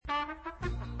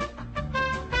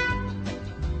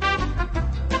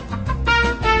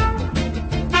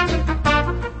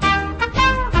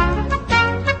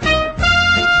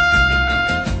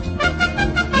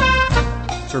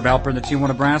Herb Alpert, the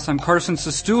Tijuana Brass. I'm Carson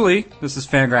Sestouli. This is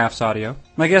Fangraphs Audio.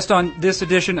 My guest on this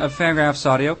edition of Fangraphs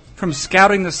Audio, from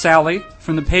Scouting the Sally,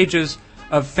 from the pages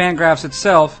of Fangraphs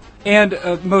itself, and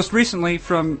most recently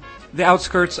from the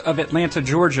outskirts of Atlanta,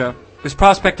 Georgia, is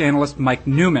prospect analyst Mike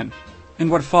Newman. In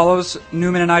what follows,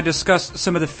 Newman and I discuss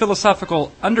some of the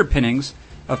philosophical underpinnings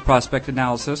of prospect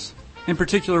analysis, in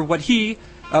particular what he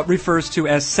refers to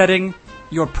as setting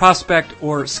your prospect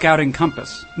or scouting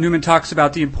compass. Newman talks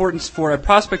about the importance for a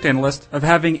prospect analyst of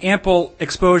having ample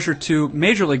exposure to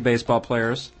Major League Baseball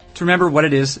players to remember what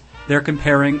it is they're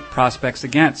comparing prospects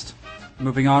against.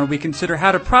 Moving on, we consider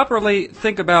how to properly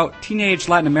think about teenage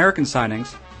Latin American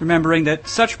signings, remembering that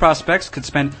such prospects could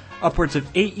spend upwards of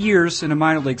 8 years in a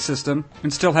minor league system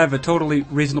and still have a totally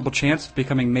reasonable chance of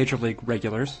becoming Major League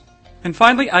regulars. And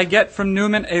finally, I get from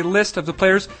Newman a list of the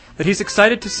players that he's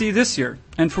excited to see this year,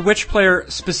 and for which player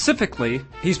specifically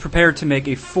he's prepared to make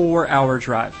a 4-hour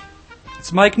drive.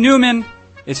 It's Mike Newman,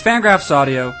 it's Fangraphs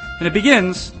Audio, and it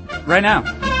begins right now.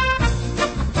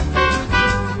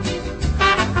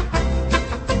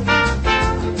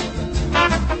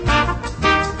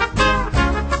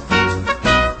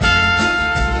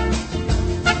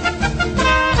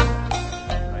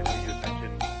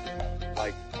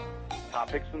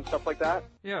 Stuff like that.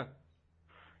 Yeah.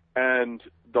 And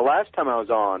the last time I was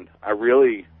on, I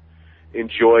really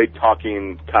enjoyed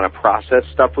talking kind of process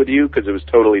stuff with you because it was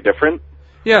totally different.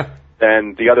 Yeah.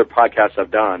 Than the other podcasts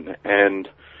I've done. And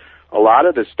a lot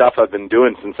of the stuff I've been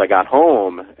doing since I got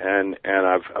home, and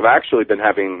I've actually been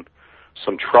having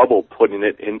some trouble putting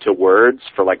it into words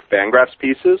for like Fangraphs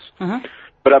pieces. Uh-huh.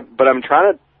 But I'm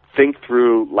trying to think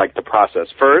through like the process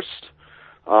first.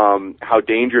 How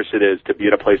dangerous it is to be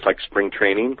at a place like spring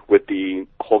training with the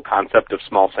whole concept of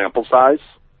small sample size.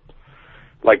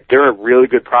 Like, there are really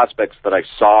good prospects that I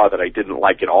saw that I didn't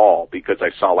like at all because I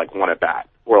saw like one at bat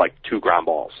or like 2 ground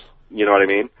balls. You know what I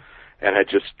mean? And it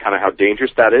just kind of how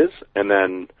dangerous that is. And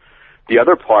then the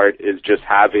other part is just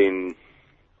having,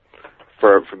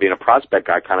 for being a prospect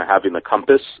guy, kind of having the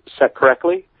compass set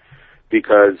correctly,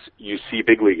 because you see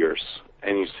big leaguers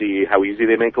and you see how easy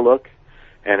they make a look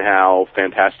and how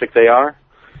fantastic they are,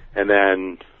 and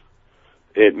then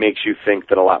it makes you think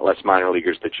that a lot less minor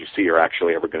leaguers that you see are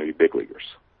actually ever going to be big leaguers.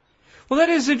 Well, that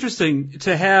is interesting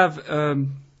to have,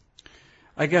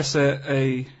 I guess,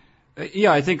 I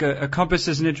think a compass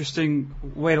is an interesting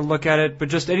way to look at it, but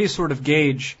just any sort of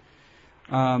gauge.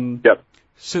 Yep.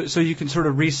 So you can sort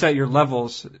of reset your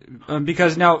levels.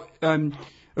 Because now,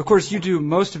 of course, you do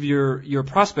most of your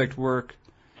prospect work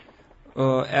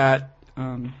at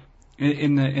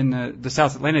in the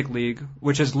South Atlantic League,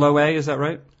 which is low A, is that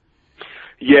right?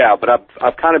 Yeah, but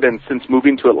I've kind of been, since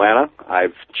moving to Atlanta,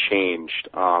 I've changed.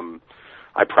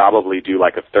 I probably do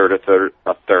like a third.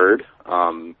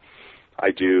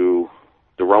 I do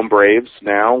the Rome Braves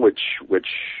now, which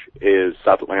is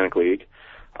South Atlantic League.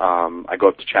 I go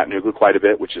up to Chattanooga quite a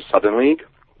bit, which is Southern League.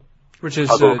 Which is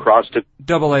I'll go across to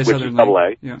Double A, which Southern is Double A.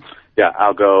 League. Yeah. Yeah,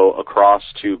 I'll go across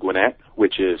to Gwinnett,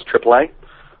 which is Triple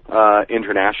A,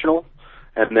 international.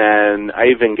 And then I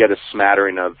even get a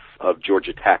smattering of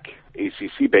Georgia Tech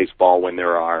ACC baseball when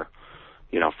there are,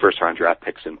 first-round draft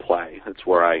picks in play. That's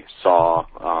where I saw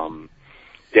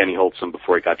Danny Holtzman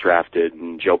before he got drafted,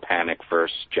 and Joe Panic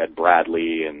first, Jed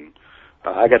Bradley, and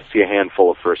I got to see a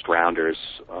handful of first-rounders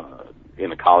in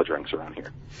the college ranks around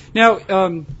here. Now,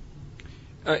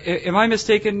 am I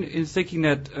mistaken in thinking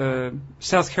that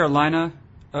South Carolina,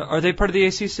 are they part of the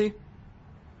ACC?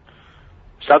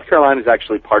 South Carolina is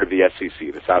actually part of the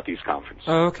SEC, the Southeast Conference.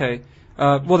 Oh, okay.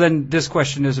 Well, then this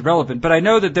question is irrelevant. But I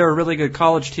know that they're a really good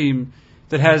college team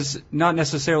that has not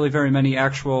necessarily very many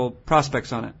actual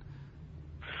prospects on it.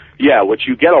 Yeah, what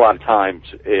you get a lot of times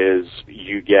is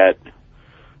you get,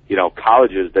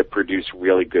 colleges that produce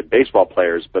really good baseball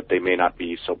players, but they may not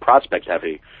be so prospect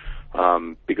heavy.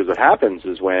 Because what happens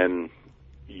is when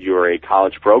you're a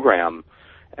college program,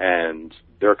 and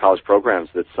there are college programs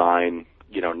that sign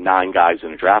 9 guys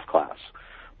in a draft class,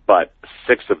 but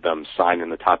 6 of them sign in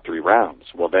the top 3 rounds.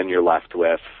 Well, then you're left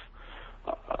with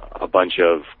a bunch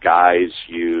of guys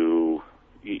you're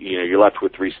left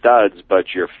with 3 studs,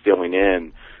 but you're filling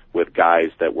in with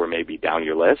guys that were maybe down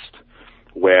your list,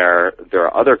 where there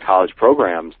are other college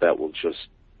programs that will just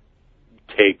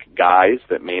take guys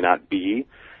that may not be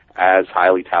as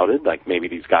highly touted, like maybe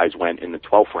these guys went in the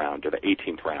 12th round or the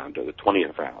 18th round or the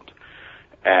 20th round,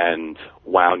 and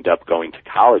wound up going to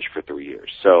college for 3 years.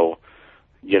 So,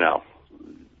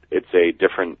 it's a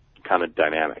different kind of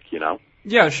dynamic,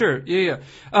 Yeah, sure. Yeah.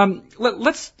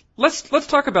 Let's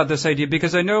talk about this idea,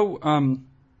 because I know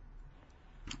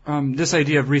this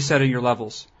idea of resetting your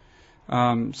levels.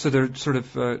 So they're sort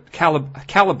of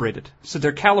calibrated. So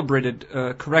they're calibrated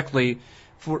correctly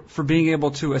for being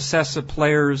able to assess a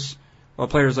player's,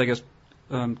 I guess,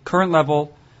 current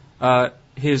level,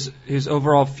 his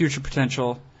overall future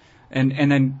potential,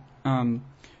 and then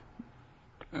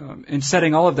in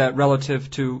setting all of that relative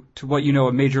to what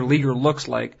a major leaguer looks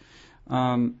like.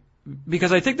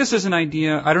 Because I think this is an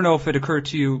idea, I don't know if it occurred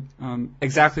to you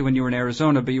exactly when you were in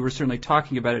Arizona, but you were certainly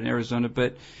talking about it in Arizona,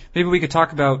 but maybe we could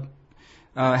talk about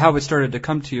how it started to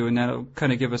come to you, and that'll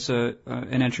kind of give us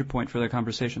an entry point for the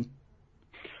conversation.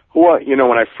 Well,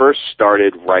 when I first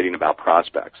started writing about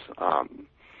prospects,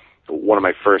 one of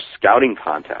my first scouting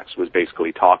contacts was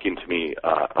basically talking to me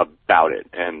about it,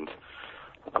 and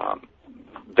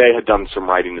they had done some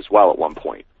writing as well at one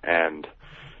point, and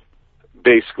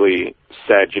basically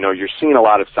said, you're seeing a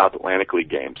lot of South Atlantic League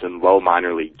games and low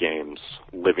minor league games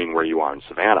living where you are in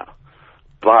Savannah,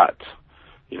 but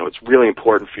it's really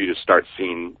important for you to start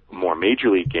seeing more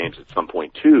major league games at some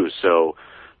point too, so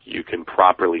you can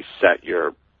properly set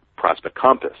your prospect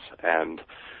compass and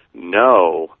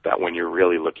know that when you're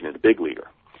really looking at a big leaguer.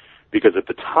 Because at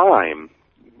the time,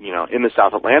 in the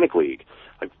South Atlantic League,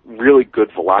 like really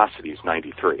good velocity is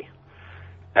 93.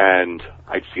 And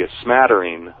I'd see a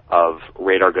smattering of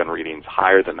radar gun readings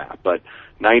higher than that, but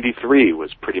 93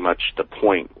 was pretty much the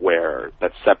point where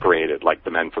that separated like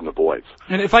the men from the boys.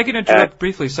 And if I could interrupt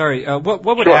briefly, sorry, what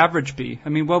would sure. average be? I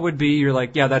mean, what would be, you're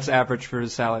like, yeah, that's average for the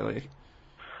Sally League?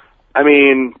 I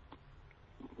mean,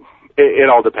 it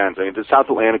all depends. I mean, the South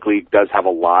Atlantic League does have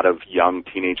a lot of young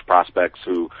teenage prospects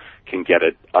who can get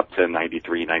it up to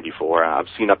 93, 94. I've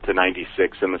seen up to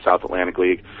 96 in the South Atlantic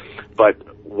League. But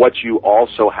what you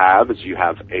also have is you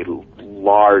have a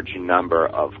large number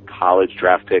of college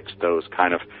draft picks, those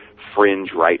kind of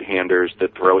fringe right-handers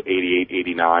that throw 88,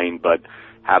 89, but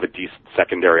have a decent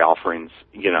secondary offerings,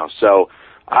 So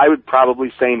I would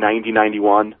probably say 90,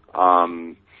 91.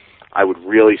 I would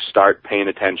really start paying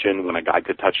attention when a guy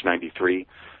could touch 93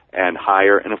 and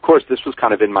higher. And of course, this was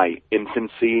kind of in my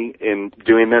infancy in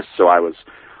doing this, so I was,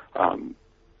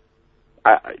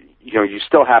 you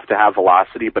still have to have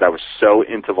velocity, but I was so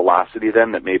into velocity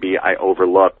then that maybe I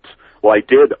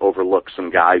did overlook some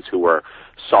guys who were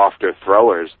softer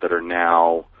throwers that are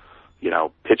now,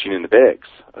 pitching in the bigs.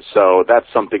 So that's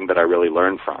something that I really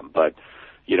learned from. But,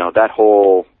 that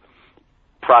whole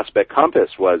prospect compass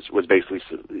was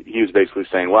basically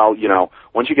saying, well,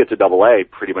 once you get to AA,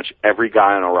 pretty much every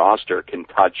guy on a roster can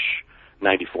touch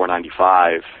 94,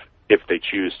 95 if they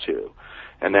choose to.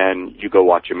 And then you go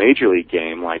watch a major league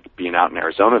game, like being out in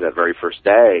Arizona that very first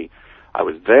day, I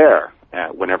was there.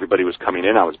 When everybody was coming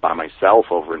in, I was by myself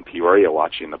over in Peoria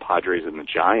watching the Padres and the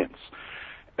Giants.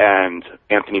 And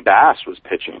Anthony Bass was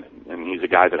pitching, and he's a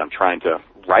guy that I'm trying to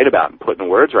write about and put into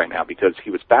words right now because he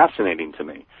was fascinating to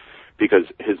me. Because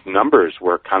his numbers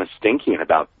were kind of stinky in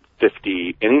about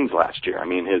 50 innings last year. I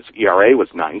mean, his ERA was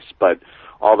nice, but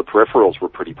all the peripherals were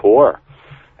pretty poor.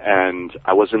 And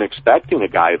I wasn't expecting a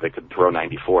guy that could throw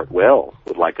 94 at will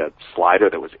with like a slider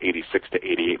that was 86 to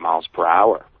 88 miles per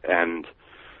hour. And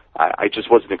I just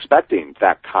wasn't expecting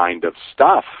that kind of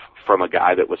stuff from a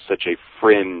guy that was such a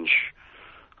fringe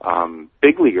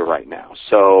big leaguer right now.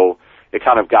 So it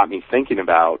kind of got me thinking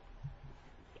about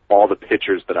all the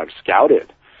pitchers that I've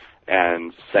scouted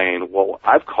and saying, well,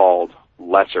 I've called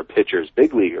lesser pitchers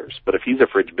big leaguers, but if he's a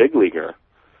fringe big leaguer,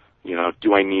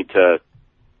 do I need to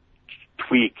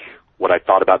tweak what I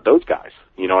thought about those guys?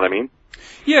 You know what I mean?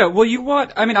 Yeah, well,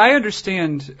 I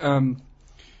understand, and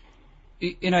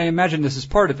I imagine this is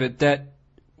part of it, that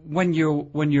when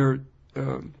you're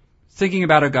thinking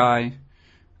about a guy,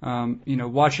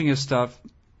 watching his stuff,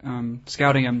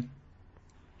 scouting him,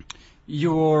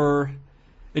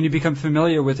 and you become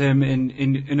familiar with him,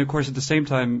 and of course at the same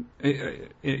time,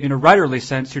 in a writerly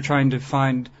sense, you're trying to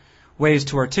find ways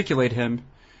to articulate him,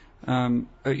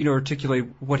 articulate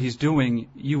what he's doing.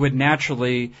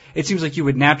 It seems like you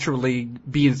would naturally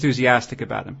be enthusiastic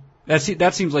about him.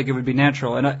 That seems like it would be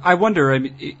natural. And I wonder,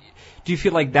 do you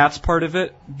feel like that's part of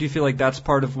it? Do you feel like that's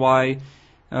part of why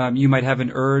you might have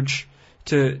an urge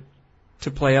to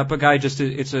play up a guy?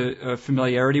 It's a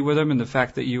familiarity with him and the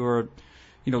fact that you are,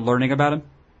 learning about him?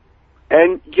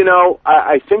 And,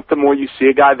 I think the more you see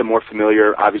a guy, the more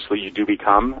familiar, obviously, you do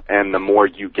become, and the more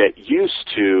you get used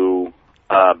to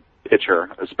a pitcher,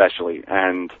 especially,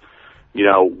 and,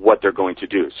 what they're going to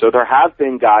do. So there have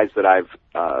been guys that I've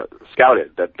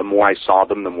scouted that the more I saw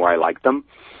them, the more I liked them.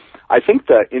 I think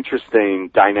the interesting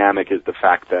dynamic is the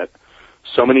fact that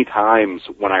so many times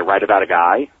when I write about a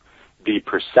guy, the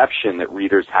perception that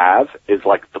readers have is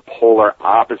like the polar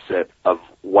opposite of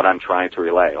what I'm trying to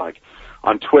relay. Like,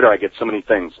 on Twitter I get so many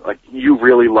things like, you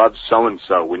really loved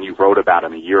so-and-so when you wrote about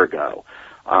him a year ago.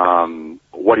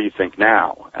 What do you think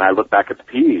now? And I look back at the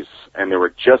piece, and there were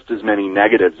just as many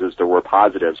negatives as there were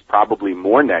positives, probably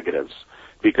more negatives,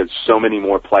 because so many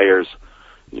more players,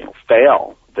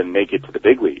 fail than make it to the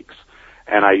big leagues.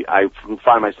 And I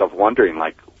find myself wondering,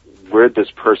 like, where did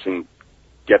this person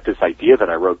get this idea that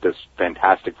I wrote this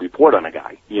fantastic report on a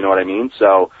guy? You know what I mean?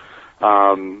 So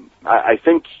I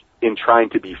think in trying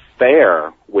to be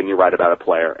fair when you write about a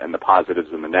player and the positives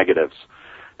and the negatives,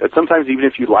 that sometimes even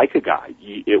if you like a guy,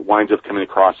 it winds up coming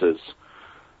across as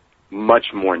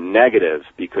much more negative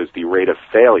because the rate of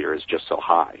failure is just so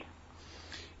high.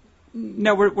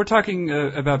 Now, we're talking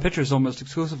about pitchers almost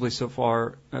exclusively so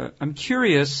far. I'm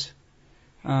curious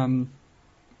how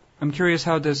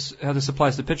this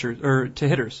applies to pitchers or to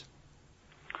hitters.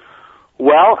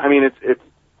 Well, I mean, it's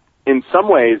in some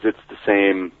ways it's the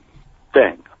same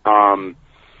thing.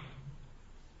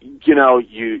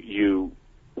 You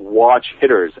watch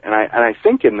hitters, and I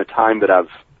think in the time that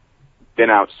I've been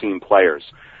out seeing players,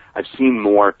 I've seen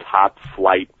more top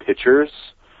flight pitchers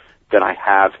than I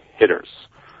have hitters.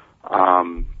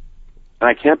 And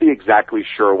I can't be exactly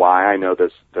sure why. I know the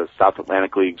South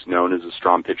Atlantic League's known as a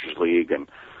strong pitchers league, and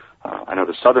I know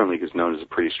the Southern League is known as a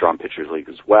pretty strong pitchers league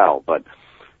as well. But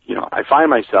I find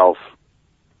myself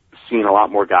seeing a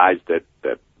lot more guys that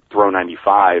throw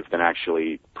 95 than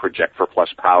actually project for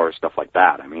plus power, stuff like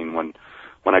that. I mean, when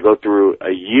I go through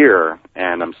a year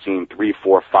and I'm seeing 3,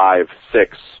 4, 5,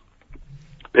 6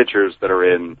 pitchers that are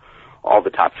in all the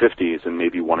top 50s and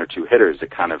maybe 1 or 2 hitters,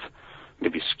 it kind of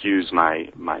maybe skews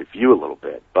my view a little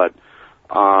bit. But,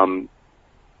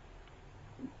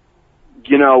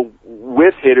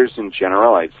 with hitters in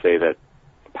general, I'd say that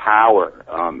power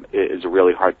is a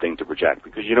really hard thing to project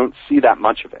because you don't see that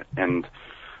much of it. And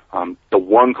the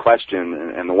one question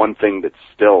and the one thing that's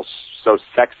still so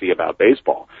sexy about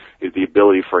baseball is the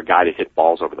ability for a guy to hit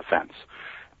balls over the fence.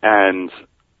 And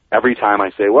every time I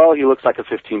say, well, he looks like a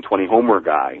 15-20 homer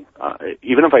guy,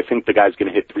 even if I think the guy's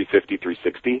going to hit 350,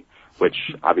 360,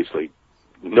 which obviously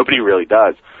nobody really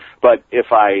does, but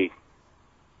if I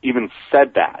even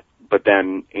said that, but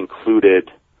then included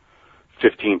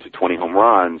 15 to 20 home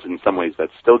runs, in some ways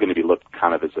that's still going to be looked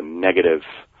kind of as a negative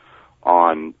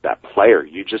on that player.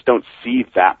 You just don't see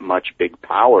that much big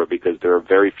power because there are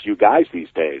very few guys these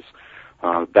days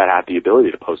that have the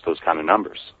ability to post those kind of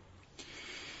numbers.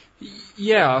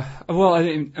 Yeah, well,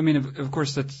 I mean, of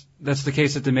course, that's the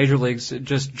case at the major leagues.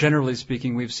 Just generally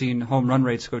speaking, we've seen home run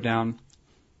rates go down,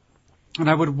 and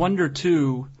I would wonder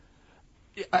too.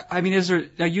 I mean,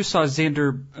 now you saw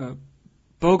Xander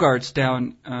Bogaerts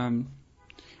down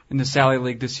in the Sally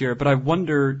League this year, but I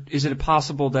wonder, is it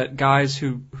possible that guys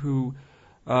who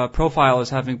profile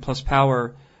as having plus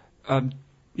power,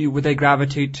 would they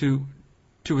gravitate to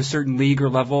a certain league or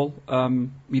level,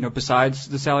 besides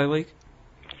the Sally League?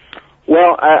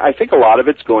 Well, I think a lot of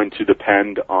it's going to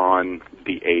depend on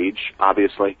the age,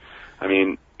 obviously. I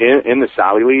mean, in the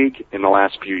Sally League in the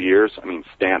last few years, I mean,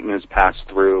 Stanton has passed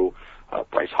through,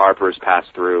 Bryce Harper has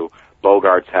passed through,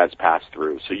 Bogaerts has passed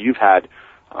through. So you've had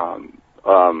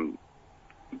the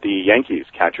Yankees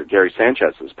catcher Gary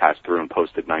Sanchez has passed through and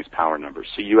posted nice power numbers.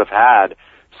 So you have had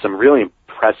some really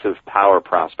impressive power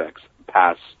prospects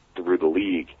pass through the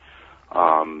league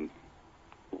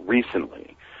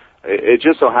recently. It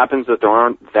just so happens that there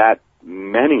aren't that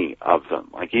many of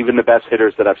them. Like even the best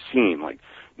hitters that I've seen, like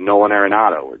Nolan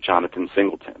Arenado or Jonathan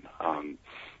Singleton,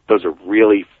 those are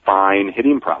really fine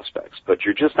hitting prospects, but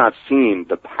you're just not seeing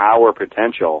the power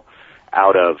potential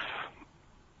out of,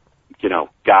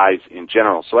 guys in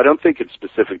general. So I don't think it's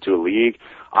specific to a league.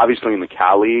 Obviously in the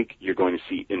Cal League, you're going to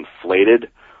see inflated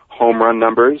home run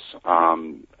numbers,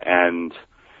 and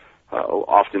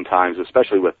oftentimes,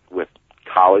 especially with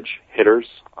college hitters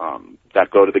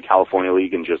that go to the California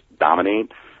League and just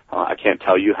dominate. I can't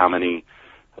tell you how many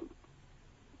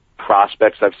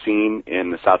prospects I've seen in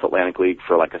the South Atlantic League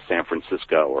for like a San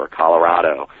Francisco or a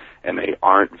Colorado, and they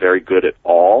aren't very good at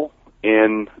all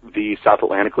in the South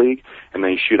Atlantic League, and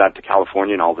they shoot out to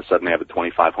California, and all of a sudden they have a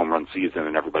 25 home run season,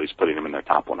 and everybody's putting them in their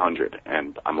top 100,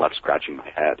 and I'm left scratching my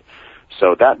head.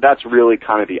 So that's really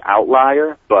kind of the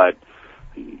outlier, but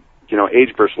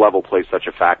age versus level plays such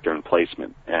a factor in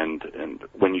placement, and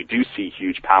when you do see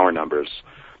huge power numbers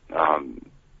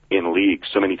in leagues,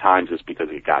 so many times it's because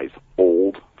the guy's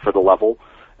old for the level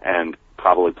and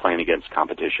probably playing against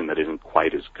competition that isn't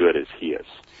quite as good as he is.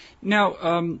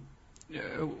 Now,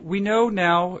 we know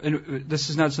now, and this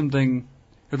is not something,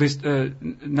 at least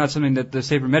not something that the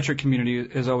sabermetric community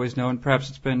has always known. Perhaps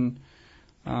it's been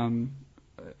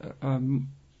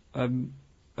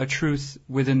a truth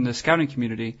within the scouting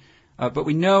community. But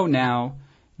we know now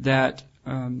that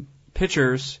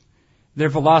pitchers, their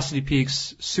velocity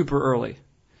peaks super early,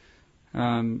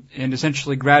 and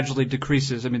essentially gradually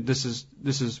decreases. I mean, this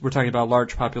is we're talking about a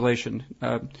large population.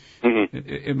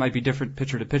 It might be different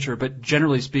pitcher to pitcher, but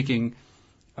generally speaking,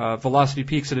 velocity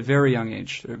peaks at a very young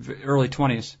age, early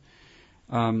 20s,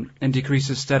 and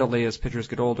decreases steadily as pitchers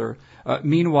get older.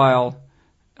 Meanwhile,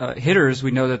 hitters, we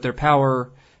know that their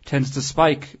power tends to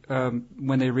spike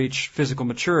when they reach physical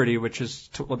maturity, which is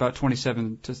about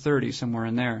 27 to 30, somewhere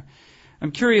in there.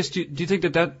 I'm curious, do you think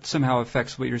that somehow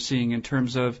affects what you're seeing in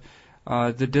terms of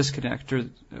the disconnect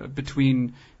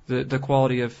between the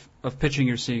quality of pitching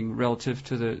you're seeing relative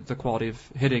to the quality of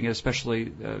hitting, especially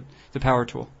the power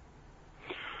tool?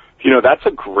 That's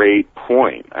a great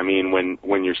point. I mean,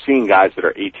 when you're seeing guys that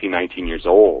are 18, 19 years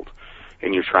old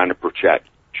and you're trying to project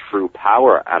true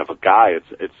power out of a guy,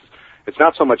 it's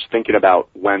not so much thinking about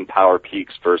when power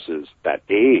peaks versus that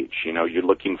age. You're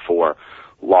looking for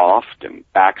loft and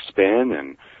backspin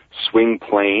and swing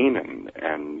plane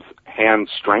and hand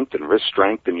strength and wrist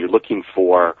strength, and you're looking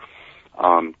for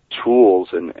tools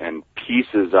and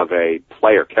pieces of a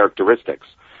player, characteristics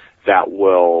that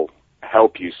will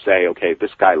help you say, okay,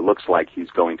 this guy looks like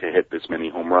he's going to hit this many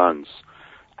home runs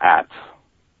at,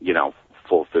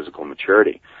 full physical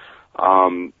maturity.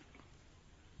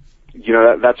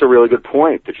 That's a really good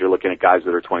point, that you're looking at guys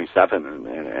that are 27.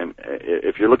 And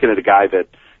if you're looking at a guy that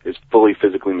is fully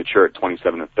physically mature at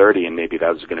 27 and 30, and maybe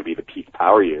those are going to be the peak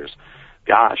power years,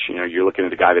 gosh, you're looking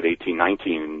at a guy that 18,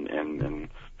 19, and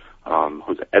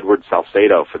who's Edward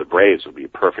Salcedo for the Braves would be a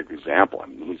perfect example. I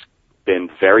mean, he's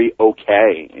been very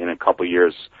okay in a couple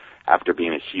years after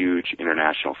being a huge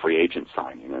international free agent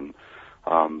signing.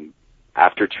 And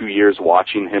after 2 years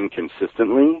watching him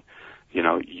consistently,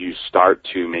 you start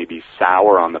to maybe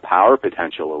sour on the power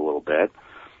potential a little bit.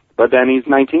 But then he's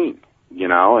 19,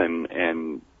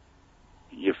 and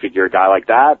you figure a guy like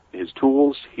that, his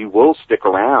tools, he will stick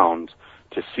around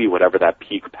to see whatever that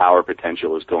peak power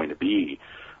potential is going to be,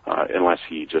 unless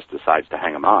he just decides to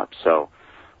hang him up. So,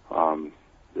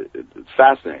 it's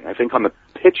fascinating. I think on the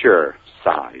pitcher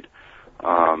side,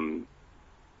 I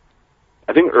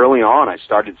think early on I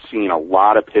started seeing a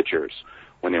lot of pitchers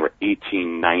when they were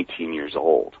 18, 19 years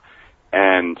old.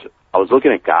 And I was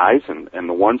looking at guys, and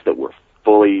the ones that were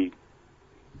fully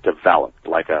developed,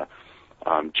 like a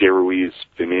Jay Ruiz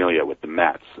Familia with the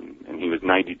Mets, and he was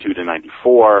 92 to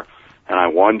 94, and I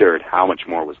wondered how much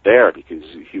more was there, because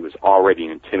he was already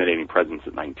an intimidating presence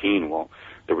at 19. Well,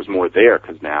 there was more there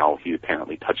because now he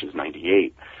apparently touches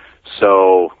 98.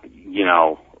 So,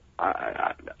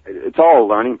 it's all a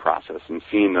learning process, and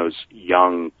seeing those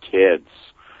young kids.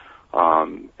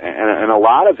 And a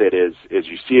lot of it is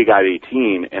you see a guy at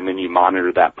 18 and then you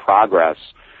monitor that progress.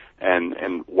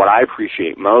 And what I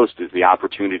appreciate most is the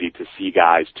opportunity to see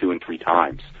guys 2 and 3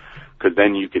 times, because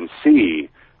then you can see,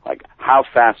 like, how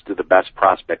fast do the best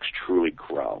prospects truly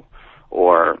grow,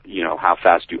 or, how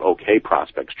fast do okay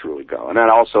prospects truly go. And that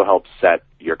also helps set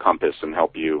your compass and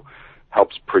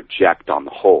helps project on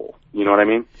the whole. You know what I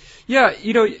mean? Yeah,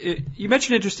 you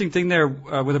mentioned an interesting thing there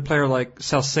with a player like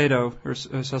Salcedo,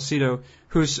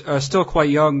 who's still quite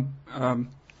young,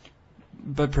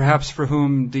 but perhaps for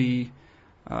whom the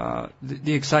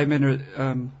excitement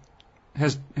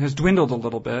has dwindled a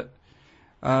little bit.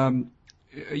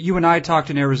 You and I talked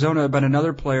in Arizona about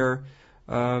another player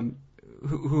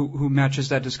who matches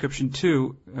that description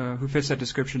too, who fits that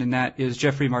description, and that is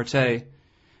Jeffrey Marte.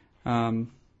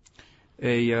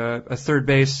 A third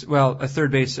base,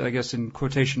 I guess in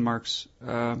quotation marks,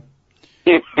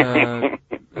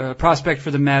 prospect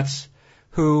for the Mets,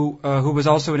 who was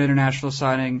also an international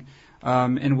signing,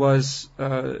 and was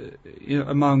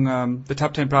among the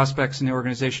top 10 prospects in the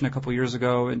organization a couple years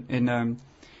ago. And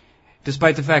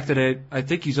despite the fact that I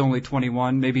think he's only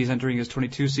 21, maybe he's entering his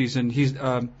 22 season,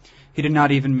 he did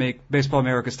not even make Baseball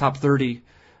America's top 30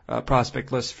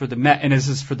 prospect list for the Mets, and this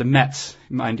is for the Mets,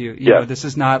 mind you. This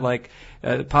is not like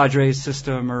the Padres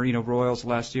system or Royals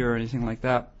last year or anything like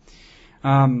that.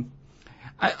 I'm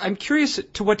curious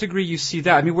to what degree you see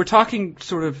that. I mean, we're talking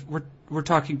we're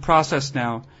talking process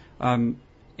now, and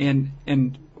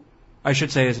I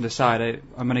should say as an aside,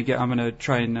 I'm gonna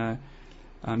try and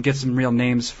get some real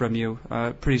names from you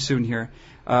pretty soon here,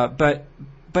 but.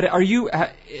 But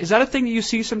is that a thing that you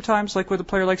see sometimes, like with a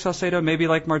player like Salcedo, maybe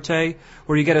like Marte,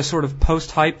 where you get a sort of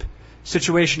post-hype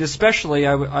situation, especially,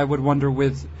 I would wonder,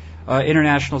 with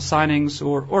international signings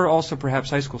or also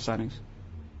perhaps high school signings?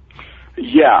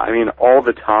 Yeah, I mean, all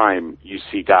the time you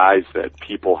see guys that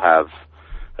people have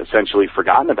essentially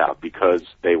forgotten about because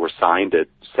they were signed at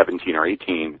 17 or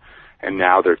 18, and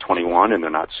now they're 21 and they're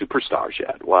not superstars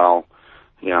yet. Well,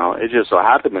 It just so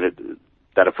happened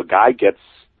that if a guy gets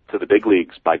to the big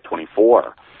leagues by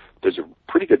 24, there's a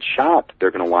pretty good shot that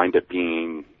they're going to wind up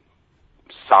being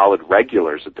solid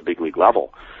regulars at the big league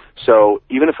level. So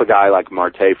even if a guy like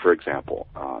Marte, for example,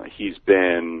 he's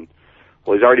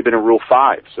already been in Rule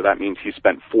 5, so that means he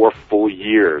spent 4 full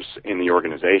years in the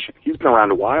organization. He's been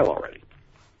around a while already.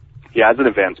 He hasn't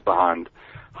advanced beyond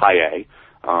High A,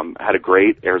 had a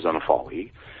great Arizona Fall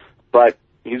League, but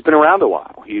he's been around a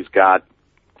while. He's got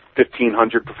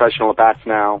 1,500 professional at-bats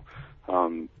now.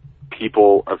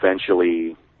 People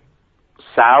eventually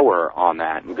sour on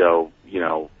that and go,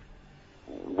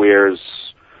 where's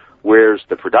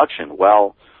the production?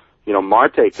 Well,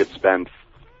 Marte could spend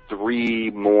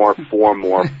 4 more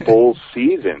full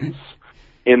seasons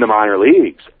in the minor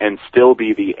leagues and still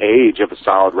be the age of a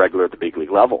solid regular at the big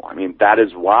league level. I mean, that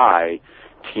is why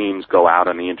teams go out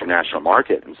on the international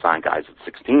market and sign guys at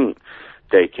 16.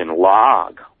 They can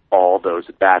log all those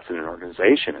at-bats in an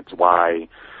organization. It's why,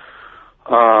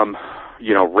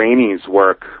 Rainey's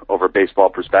work over Baseball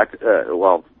Prospectus,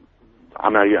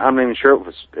 I'm not even sure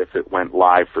if it went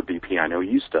live for BP. I know he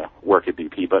used to work at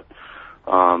BP, but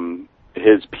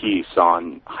his piece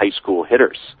on high school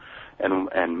hitters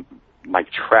and Mike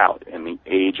Trout and the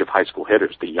age of high school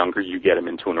hitters, the younger you get them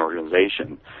into an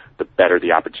organization, the better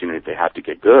the opportunity they have to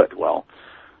get good. Well,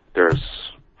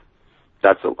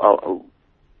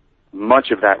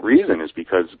 much of that reason is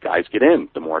because guys get in.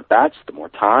 The more at-bats, the more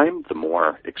time, the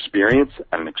more experience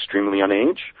at an extremely young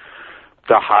age,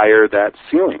 the higher that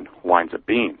ceiling winds up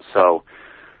being. So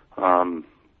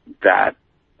that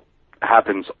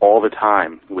happens all the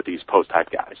time with these post-type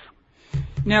guys.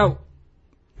 Now,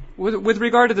 with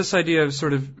regard to this idea of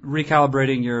sort of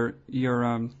recalibrating your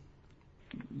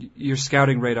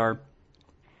scouting radar,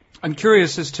 I'm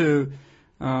curious as to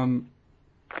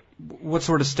what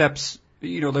sort of steps,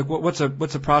 what's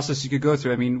a process you could go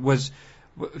through. I mean, was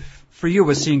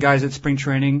seeing guys at spring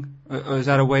training, is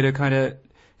that a way to kind of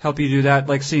help you do that?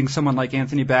 Like seeing someone like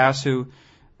Anthony Bass, who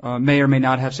may or may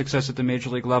not have success at the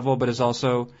major league level, but is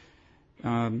also,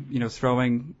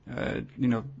 throwing,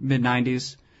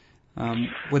 mid-90s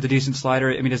with a decent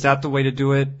slider. I mean, is that the way to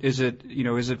do it? Is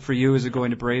it for you? Is it going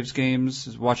to Braves games?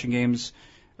 Is watching games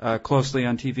closely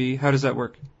on TV? How does that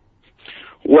work?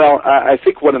 Well, I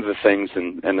think one of the things,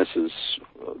 and this is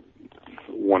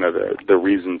one of the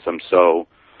reasons I'm so,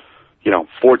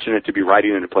 fortunate to be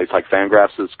writing in a place like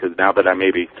Fangraphs, is because now that I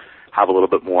maybe have a little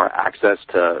bit more access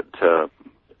to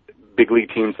big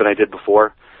league teams than I did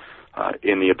before,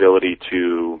 in the ability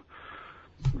to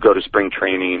go to spring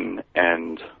training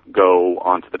and go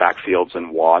onto the backfields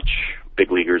and watch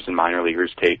big leaguers and minor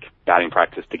leaguers take batting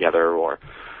practice together, or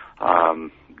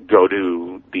go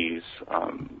to these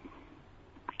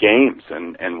games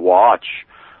and watch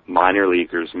minor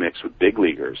leaguers mix with big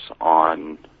leaguers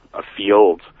on a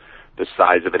field the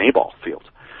size of an A-ball field.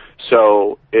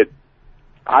 So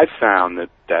I found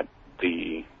that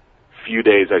the few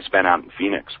days I spent out in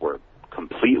Phoenix were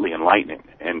completely enlightening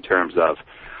in terms of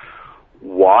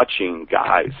watching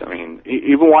guys. I mean,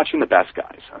 even watching the best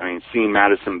guys. I mean, seeing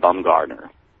Madison Bumgarner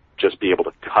just be able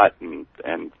to cut and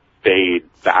fade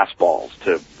fastballs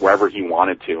to wherever he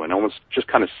wanted to, and almost just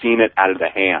kind of seeing it out of the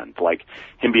hand, like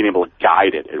him being able to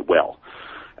guide it at will.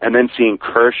 And then seeing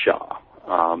Kershaw,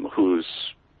 who's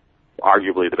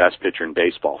arguably the best pitcher in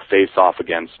baseball, face off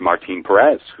against Martin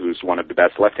Perez, who's one of the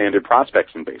best left-handed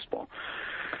prospects in baseball.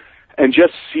 And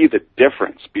just see the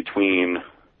difference between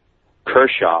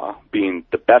Kershaw being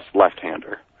the best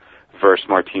left-hander versus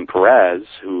Martin Perez,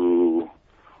 who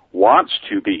wants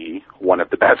to be one of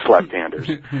the best left-handers,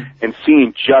 and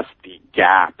seeing just the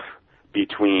gap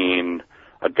between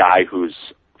a guy who's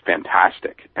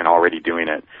fantastic and already doing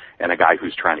it and a guy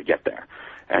who's trying to get there.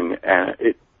 And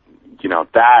it,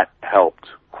 that helped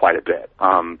quite a bit.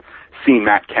 Seeing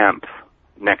Matt Kemp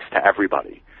next to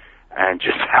everybody and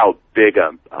just how big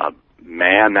a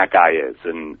man that guy is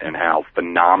and how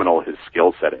phenomenal his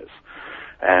skill set is.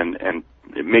 And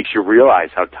it makes you realize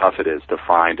how tough it is to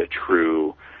find a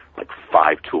true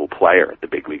five-tool player at the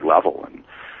big league level, and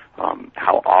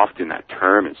how often that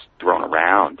term is thrown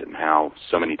around and how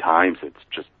so many times it's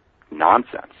just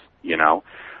nonsense,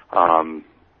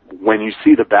 When you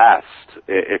see the best,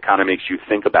 it kind of makes you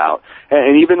think about,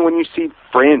 and even when you see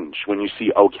fringe, when you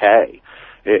see okay,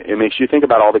 it makes you think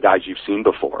about all the guys you've seen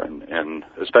before, and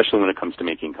especially when it comes to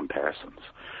making comparisons.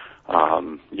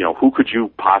 Who could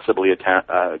you possibly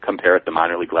compare at the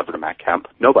minor league level to Matt Kemp?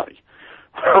 Nobody.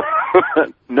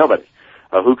 Nobody.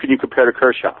 Who can you compare to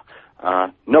Kershaw?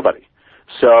 Nobody.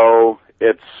 So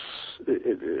it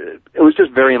was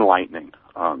just very enlightening,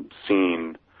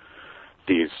 seeing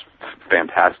these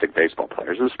fantastic baseball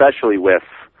players, especially with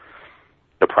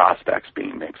the prospects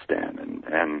being mixed in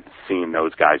and seeing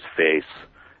those guys face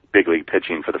big league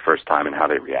pitching for the first time and how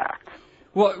they react.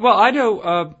 Well, I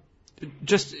know,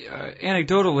 just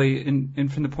anecdotally,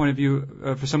 and from the point of view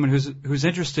for someone who's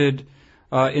interested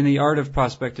in the art of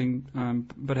prospecting,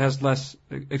 but has less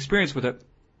experience with it,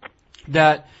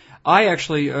 that I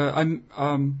actually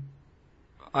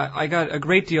I got a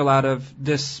great deal out of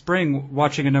this spring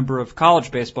watching a number of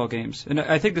college baseball games, and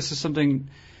I think this is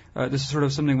something. This is sort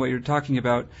of something what you're talking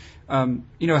about.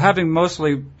 Having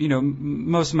mostly,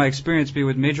 most of my experience be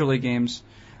with major league games,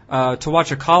 to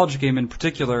watch a college game in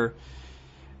particular,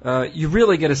 you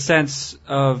really get a sense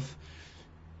of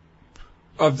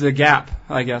the gap,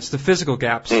 I guess, the physical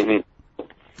gaps.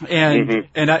 Mm-hmm.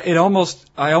 And I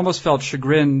almost felt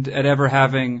chagrined at ever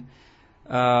having,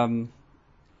 been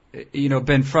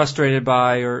frustrated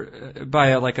by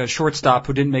a shortstop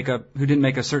who didn't make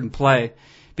a certain play.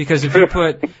 Because if you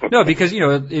put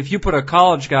if you put a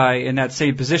college guy in that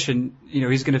same position,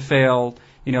 he's going to fail,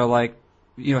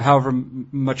 however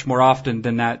much more often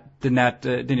than Willie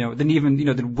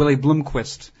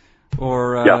Bloomquist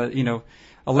or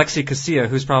Alexi Casilla,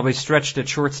 who's probably stretched at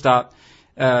shortstop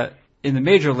in the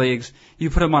major leagues. You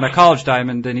put him on a college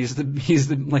diamond, and he's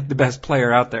the best player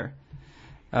out there.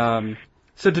 So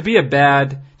to be a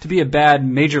bad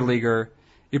major leaguer,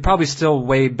 you're probably still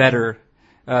way better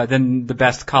than the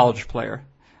best college player.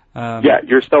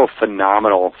 You're still a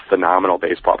phenomenal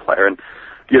baseball player. And,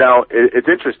 it's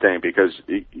interesting because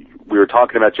we were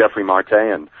talking about Jeffrey Marte,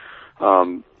 and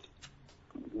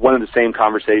one of the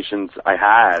conversations I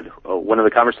had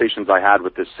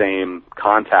with the same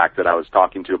contact that I was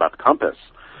talking to about the compass,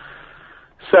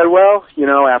 said, well,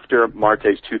 after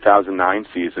Marte's 2009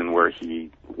 season where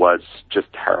he was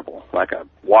just terrible, like a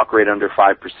walk rate under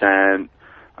 5%,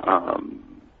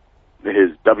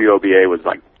 his WOBA was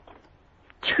like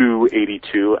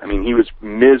 282. I mean, he was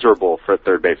miserable for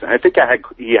third base. And I think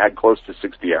he had close to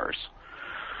 60 errors.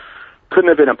 Couldn't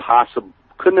have been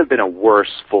a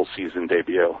worse full season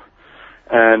debut.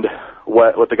 And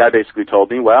what the guy basically told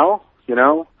me, well,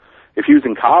 if he was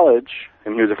in college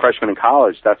and he was a freshman in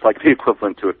college, that's like the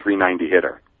equivalent to a 390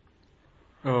 hitter.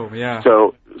 Oh, yeah.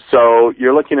 So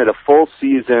you're looking at a full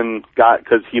season guy,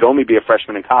 because he'd only be a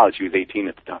freshman in college. He was 18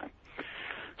 at the time.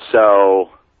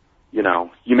 So, you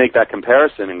make that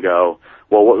comparison and go,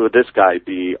 well, what would this guy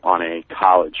be on a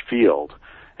college field?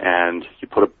 And you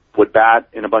put a wood bat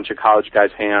in a bunch of college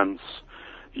guys' hands,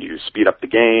 you speed up the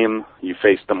game, you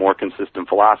face the more consistent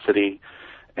velocity,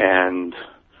 and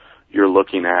you're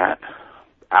looking at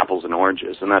apples and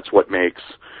oranges. And that's what makes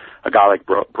a guy like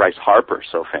Bryce Harper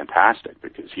so fantastic,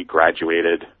 because he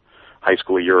graduated high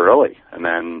school a year early, and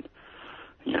then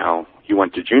he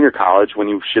went to junior college when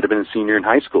he should have been a senior in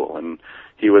high school, and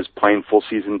he was playing full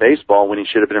season baseball when he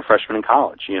should have been a freshman in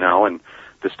college, and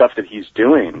the stuff that he's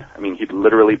doing, I mean, he'd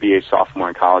literally be a sophomore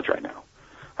in college right now.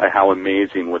 How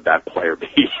amazing would that player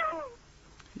be?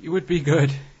 He would be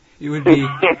good. He would be,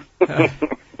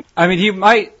 I mean, he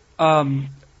might, of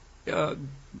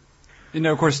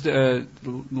course, the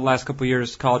last couple of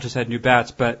years, college has had new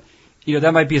bats, but,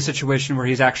 that might be a situation where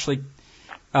he's actually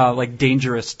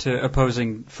dangerous to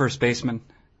opposing first basemen.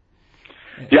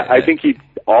 Yeah, I think he'd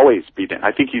always be.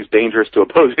 I think he's dangerous to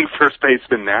opposing first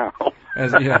basemen now.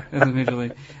 as a major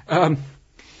league.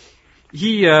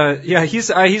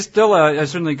 He's still. I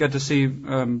certainly got to see,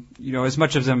 as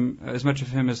much of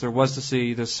him as there was to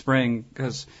see this spring,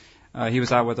 because he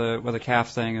was out with a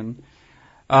calf thing, and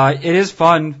it is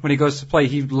fun when he goes to play.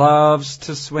 He loves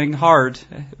to swing hard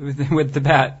with the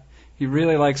bat. He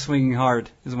really likes swinging hard.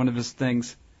 Is one of his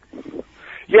things.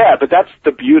 Yeah, but that's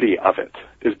the beauty of it,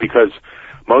 is because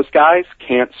most guys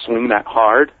can't swing that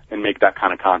hard and make that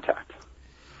kind of contact.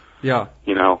 Yeah.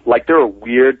 There are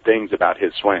weird things about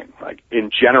his swing. Like,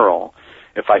 in general,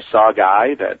 if I saw a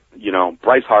guy that,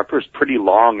 Bryce Harper's pretty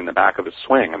long in the back of his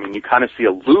swing. I mean, you kind of see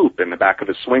a loop in the back of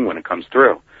his swing when it comes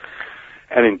through.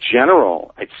 And in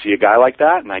general, I'd see a guy like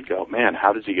that, and I'd go, man,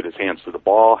 how does he get his hands to the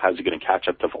ball? How's he going to catch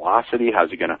up to velocity?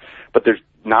 But there's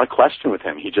not a question with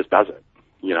him. He just does it,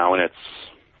 and it's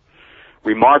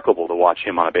remarkable to watch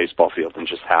him on a baseball field and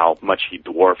just how much he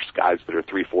dwarfs guys that are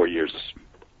 3-4 years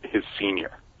his senior,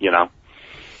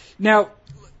 Now,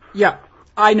 yeah,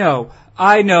 I know,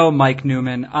 Mike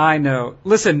Newman, I know.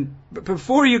 Listen,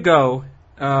 before you go,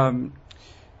 and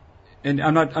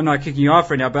I'm not kicking you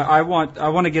off right now, but I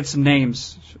want to get some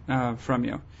names from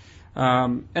you,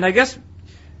 and I guess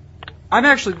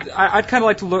I'd kind of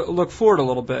like to look forward a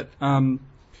little bit.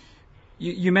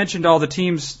 You mentioned all the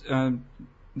teams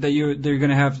that you're going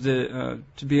to have to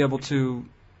be able to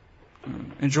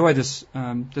enjoy this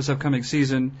this upcoming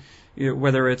season,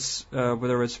 whether it's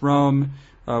Rome,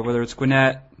 whether it's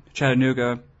Gwinnett,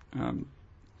 Chattanooga. And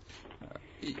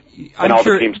all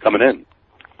the teams coming in.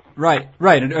 Right,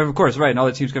 and of course, right, and all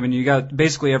the teams coming in. You got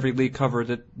basically every league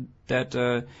covered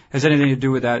that has anything to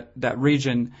do with that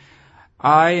region.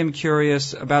 I am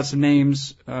curious about some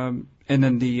names, and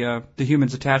then the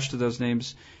humans attached to those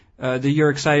names that you're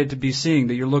excited to be seeing,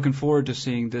 that you're looking forward to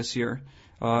seeing this year,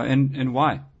 and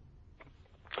why.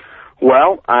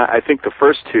 Well, I think the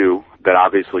first two that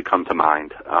obviously come to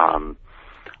mind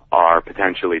are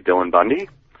potentially Dylan Bundy,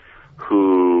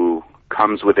 who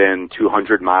comes within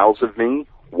 200 miles of me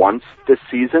once this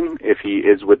season if he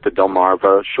is with the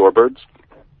Delmarva Shorebirds.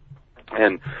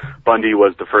 And Bundy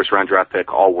was the first-round draft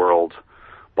pick, all-world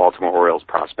Baltimore Orioles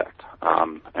prospect.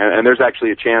 And there's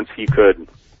actually a chance he could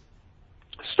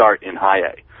start in high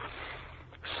A.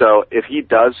 So if he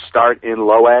does start in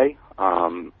low A,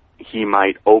 he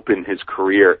might open his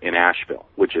career in Asheville,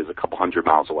 which is a couple hundred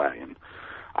miles away. And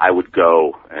I would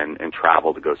go and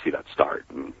travel to go see that start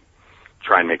and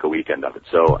try and make a weekend of it.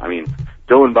 So, I mean,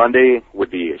 Dylan Bundy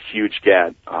would be a huge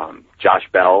get. Josh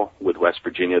Bell with West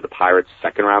Virginia, the Pirates'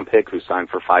 second-round pick, who signed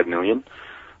for $5 million,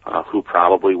 who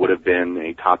probably would have been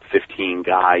a top 15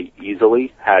 guy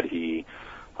easily had he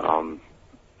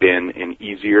been an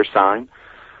easier sign.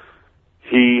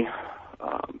 He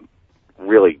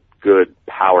really good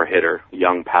power hitter,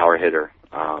 young power hitter.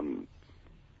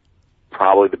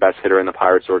 Probably the best hitter in the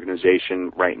Pirates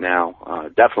organization right now.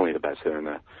 Definitely the best hitter in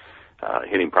the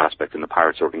hitting prospect in the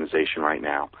Pirates organization right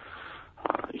now.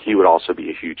 He would also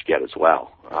be a huge get as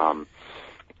well.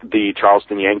 The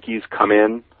Charleston Yankees come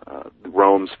in.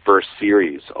 Rome's first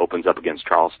series opens up against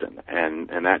Charleston, and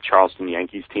that Charleston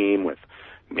Yankees team with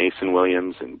Mason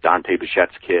Williams and Dante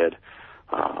Bichette's kid,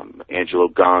 Angelo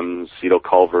Guns, Cito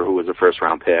Culver, who was a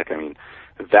first-round pick. I mean,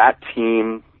 that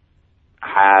team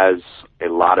has a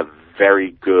lot of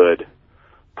very good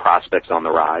prospects on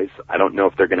the rise. I don't know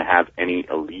if they're going to have any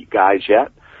elite guys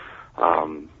yet.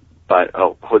 But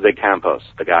Jose Campos,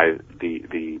 the guy,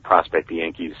 the prospect the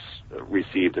Yankees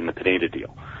received in the Pineda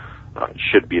deal,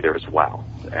 should be there as well.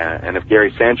 And if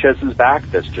Gary Sanchez is back,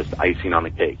 that's just icing on the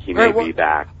cake. He may be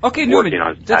back. Okay, working Newman,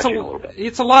 on his patching a little bit.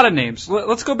 It's a lot of names.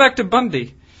 Let's go back to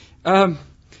Bundy.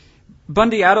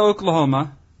 Bundy out of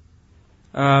Oklahoma.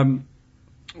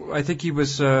 I think he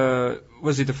was he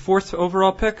the 4th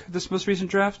overall pick this most recent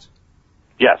draft?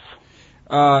 Yes.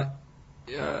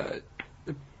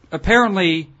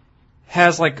 Apparently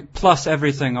has like plus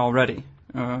everything already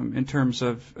in terms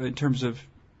of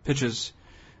pitches.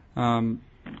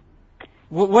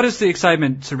 What is the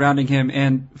excitement surrounding him?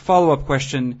 And follow-up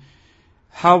question: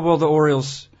 how will the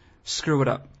Orioles screw it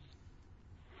up?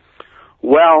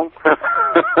 Well,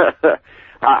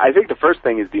 I think the first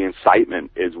thing is the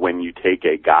incitement is when you take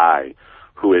a guy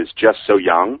who is just so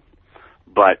young,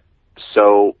 but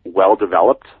so well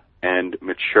developed and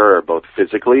mature, both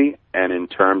physically and in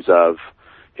terms of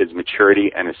his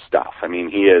maturity and his stuff. I mean,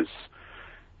 he is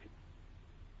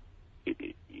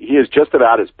just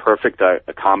about as perfect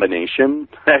a combination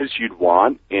as you'd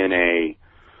want in a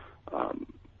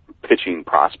pitching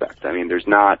prospect. I mean, there's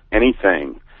not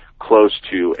anything close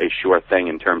to a sure thing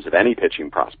in terms of any pitching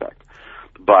prospect.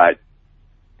 But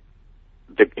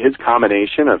his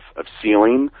combination of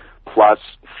ceiling plus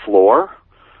floor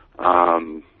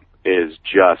is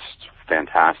just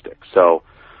fantastic. So,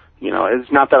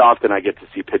 it's not that often I get to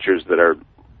see pitchers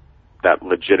that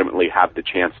legitimately have the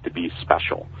chance to be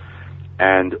special.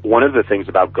 And one of the things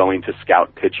about going to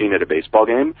scout pitching at a baseball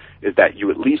game is that you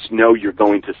at least know you're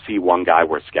going to see one guy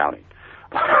worth scouting.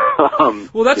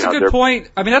 Well, that's a good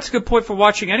point. I mean, that's a good point for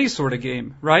watching any sort of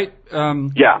game, right?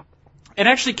 Yeah. And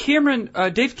actually,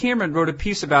 Dave Cameron wrote a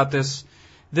piece about this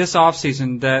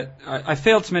offseason that I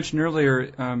failed to mention earlier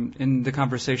in the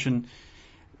conversation,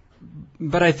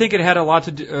 but I think it had a lot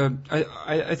to do.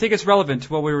 I think it's relevant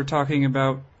to what we were talking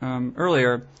about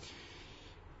earlier.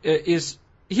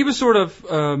 He was sort of,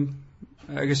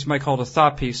 I guess you might call it a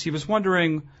thought piece. He was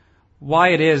wondering why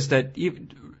it is that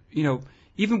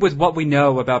even with what we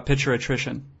know about pitcher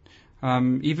attrition,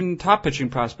 even top pitching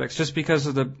prospects, just because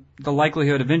of the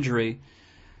likelihood of injury,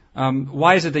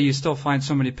 why is it that you still find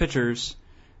so many pitchers,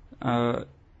 near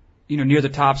the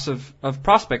tops of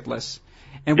prospect lists?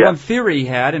 And one theory he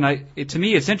had, and to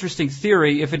me it's interesting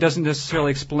theory, if it doesn't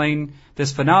necessarily explain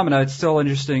this phenomena, it's still an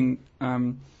interesting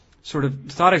sort of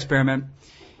thought experiment,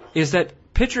 is that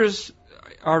pitchers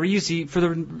are easy for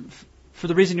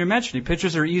the reason you're mentioning.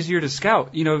 Pitchers are easier to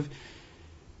scout. When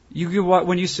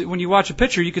you watch a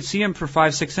pitcher, you could see him for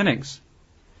 5-6 innings.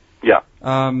 Yeah.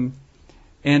 And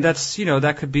that's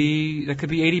that could be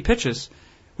 80 pitches.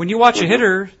 when you watch a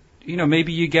hitter,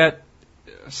 maybe you get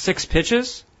 6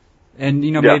 pitches, and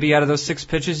Yeah. maybe out of those 6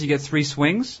 pitches you get 3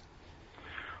 swings.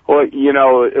 Well, it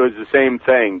was the same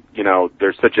thing.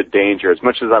 There's such a danger. As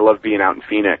much as I love being out in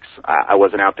Phoenix, I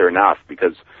wasn't out there enough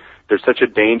because there's such a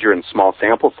danger in small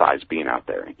sample size being out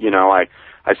there.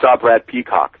 I saw Brad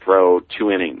Peacock throw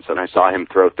 2 innings, and I saw him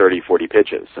throw 30, 40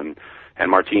 pitches, and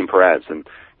Martin Perez. And,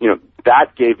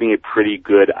 that gave me a pretty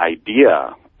good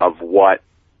idea of what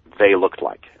they looked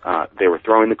like. They were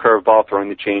throwing the curveball, throwing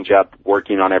the changeup,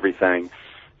 working on everything.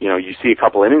 You see a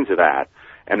couple innings of that,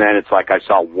 and then it's like I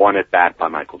saw 1 at-bat by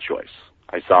Michael Choice.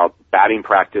 I saw batting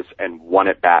practice and 1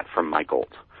 at-bat from Mike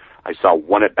Holt. I saw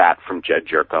 1 at-bat from Jed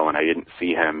Jerko, and I didn't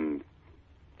see him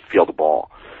field the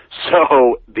ball.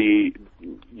 So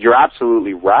you're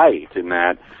absolutely right in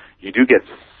that you do get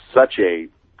such a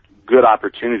good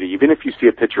opportunity, even if you see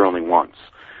a pitcher only once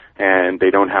and they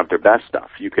don't have their best stuff.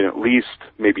 You can at least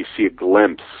maybe see a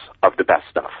glimpse of the best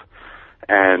stuff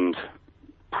and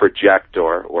project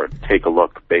or take a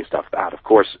look based off that. Of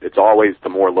course, it's always the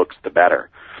more looks, the better.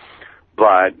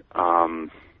 But,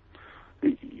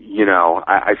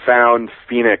 I found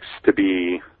Phoenix to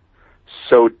be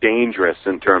so dangerous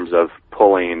in terms of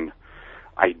pulling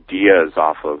ideas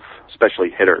off of,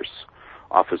 especially hitters,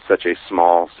 off of such a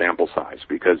small sample size,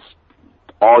 because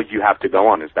all you have to go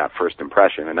on is that first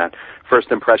impression, and that first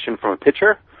impression from a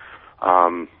pitcher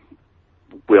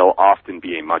will often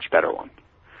be a much better one.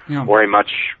 Yeah. Or a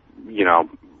much,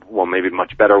 maybe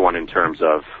much better one in terms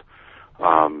of,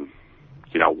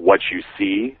 what you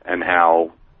see and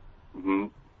how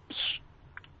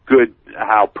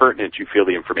how pertinent you feel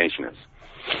the information is.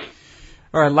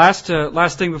 All right, last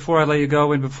thing before I let you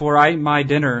go, and before I eat my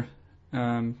dinner.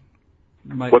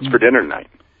 What's for dinner tonight?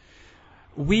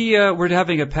 We're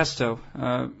having a pesto.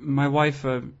 My wife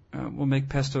will make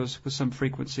pestos with some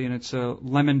frequency, and it's a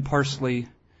lemon parsley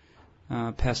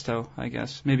pesto, I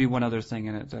guess. Maybe one other thing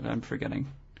in it that I'm forgetting.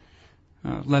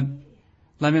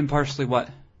 Lemon parsley what?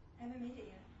 I haven't made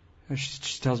it yet.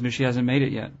 She tells me she hasn't made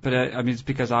it yet. But it's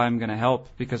because I'm going to help,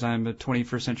 because I'm a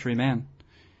 21st century man.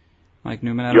 Mike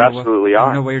Newman, I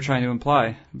don't know what you're trying to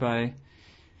imply by...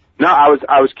 No,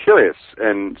 I was curious.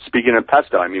 And speaking of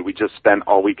pesto, we just spent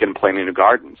all weekend planting a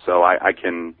garden, so I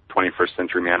can 21st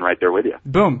century man right there with you.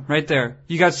 Boom, right there.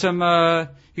 You got some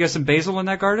basil in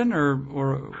that garden, or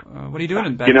what are you doing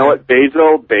in back You know there?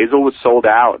 what? Basil was sold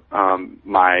out.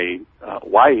 My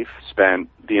wife spent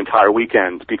the entire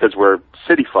weekend, because we're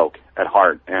city folk at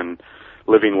heart, and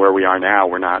living where we are now,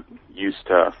 we're not used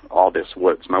to all this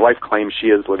woods. My wife claims she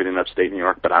is living in upstate New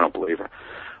York, but I don't believe her.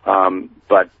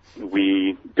 But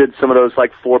we did some of those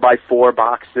 4x4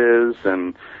 boxes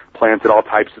and planted all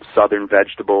types of southern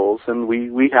vegetables, and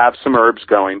we have some herbs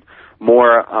going.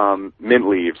 More mint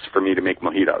leaves for me to make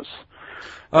mojitos.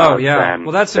 Oh yeah,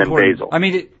 well that's important.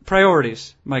 Basil.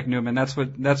 Priorities, Mike Newman. That's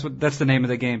the name of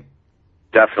the game.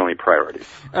 Definitely priorities.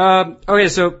 Okay,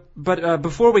 so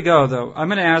before we go though, I'm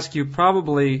going to ask you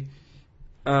probably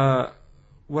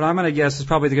what I'm going to guess is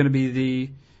probably going to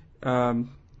be the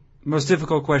most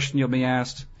difficult question you'll be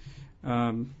asked.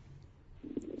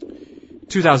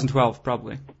 2012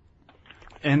 probably,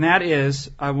 and that is,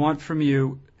 I want from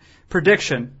you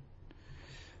prediction.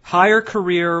 Higher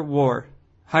career war,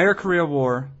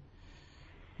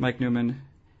 Mike Newman.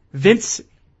 Vince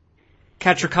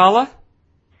Catricala,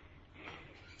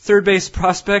 third base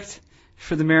prospect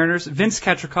for the Mariners, Vince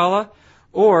Catricala,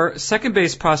 or second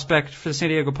base prospect for the San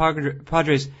Diego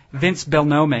Padres, Vince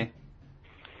Belnome.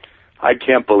 I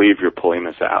can't believe you're pulling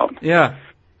this out. Yeah.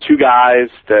 2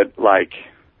 guys that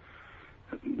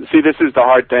see, this is the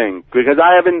hard thing, because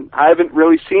I haven't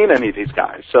really seen any of these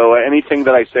guys. So anything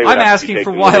that I say, I'm asking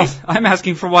for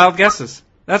wild guesses.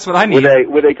 That's what I need.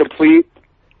 With a complete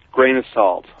grain of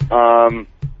salt. You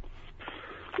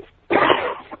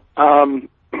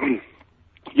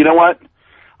know what?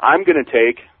 I'm going to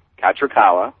take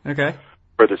Catricala. Okay.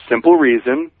 For the simple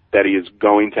reason that he is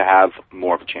going to have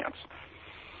more of a chance.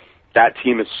 That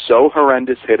team is so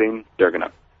horrendous hitting, they're going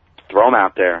to throw him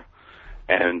out there,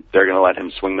 and they're going to let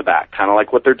him swing the bat. Kind of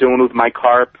like what they're doing with Mike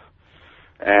Carp.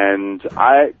 And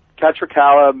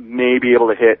Catricala may be able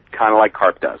to hit kind of like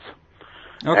Carp does.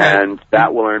 Okay. And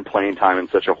that will earn playing time in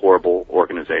such a horrible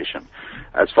organization.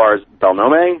 As far as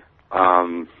Belnome,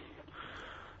 I'm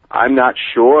not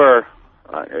sure,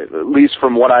 at least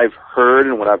from what I've heard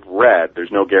and what I've read,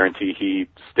 there's no guarantee he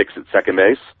sticks at second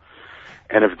base.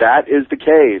 And if that is the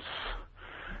case,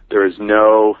 there is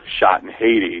no shot in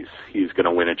Hades he's going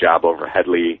to win a job over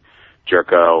Headley,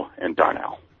 Jerko, and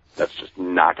Darnell. That's just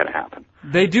not going to happen.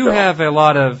 They do have a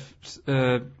lot of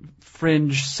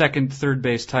fringe second, third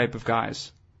base type of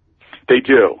guys. They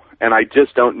do, and I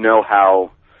just don't know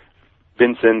how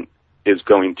Vincent is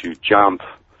going to jump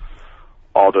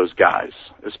all those guys,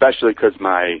 especially because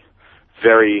my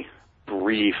very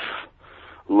brief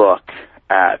look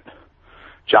at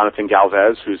Jonathan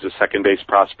Galvez, who's a second base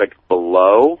prospect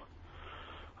below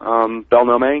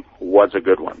Belnome, was a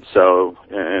good one. So,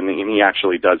 and he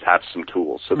actually does have some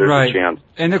tools. So there's a chance.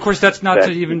 And of course, that's not that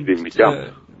to even.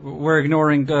 We're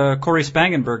ignoring Corey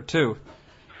Spangenberg too.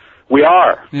 We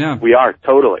are. Yeah. We are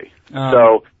totally.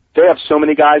 So they have so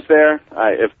many guys there.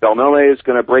 If Belnome is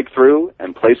going to break through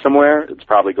and play somewhere, it's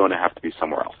probably going to have to be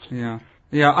somewhere else. Yeah.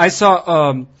 Yeah. I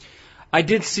saw. I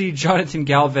did see Jonathan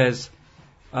Galvez.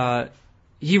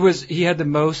 He had the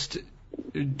most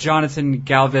Jonathan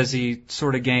Galvez-y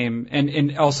sort of game,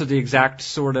 and also the exact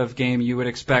sort of game you would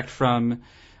expect from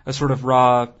a sort of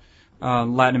raw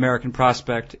Latin American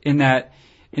prospect, in that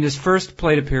in his first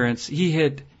plate appearance, he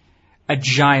hit a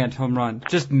giant home run,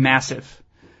 just massive.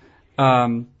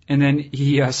 And then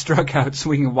he struck out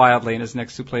swinging wildly in his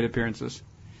next two plate appearances.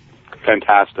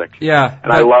 Fantastic. Yeah.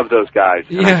 And I love those guys.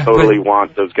 And I totally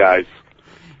want those guys.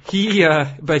 He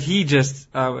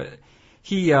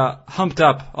humped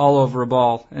up all over a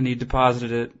ball, and he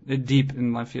deposited it deep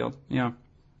in left field. Yeah.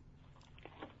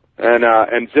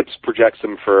 And Zips projects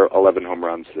him for 11 home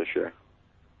runs this year.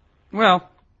 Well,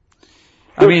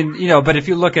 I mean, but if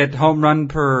you look at home run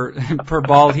per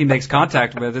ball he makes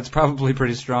contact with, it's probably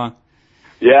pretty strong.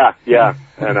 Yeah.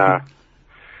 And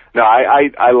no,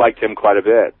 I liked him quite a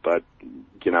bit, but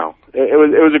it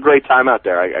was a great time out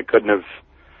there. I couldn't have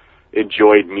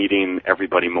enjoyed meeting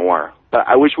everybody more. But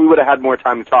I wish we would have had more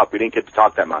time to talk. We didn't get to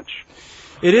talk that much.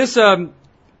 There's a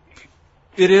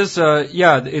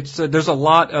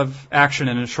lot of action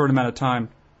in a short amount of time.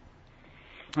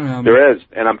 There is,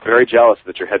 and I'm very jealous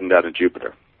that you're heading down to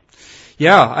Jupiter.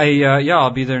 Yeah, I'll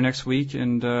be there next week,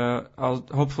 and I'll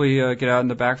hopefully get out in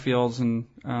the backfields. And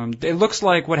it looks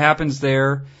like what happens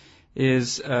there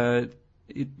is, with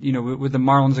the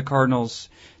Marlins and Cardinals,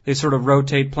 they sort of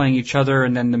rotate playing each other,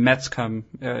 and then the Mets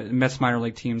minor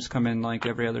league teams come in like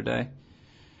every other day.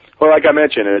 Well, like I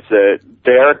mentioned,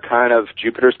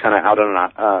 Jupiter's kind of out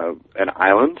on an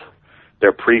island.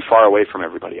 They're pretty far away from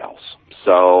everybody else.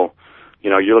 So,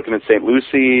 you're looking at St.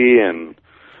 Lucie,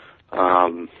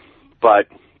 but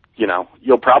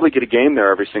you'll probably get a game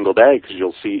there every single day because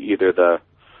you'll see either the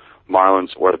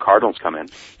Marlins or the Cardinals come in.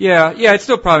 Yeah, it's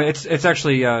no problem. It's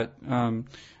actually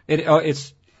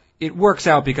it works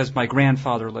out because my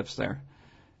grandfather lives there.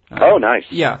 Oh, nice.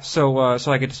 Yeah, so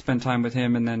I get to spend time with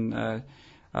him, and then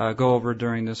go over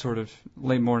during the sort of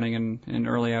late morning and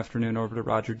early afternoon over to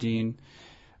Roger Dean,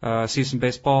 see some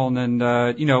baseball, and then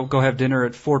go have dinner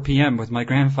at 4 p.m. with my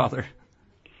grandfather.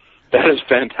 That is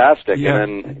fantastic. Yeah.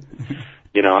 And then,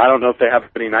 I don't know if they have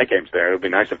any night games there. It would be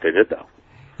nice if they did, though.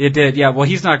 It did, yeah. Well,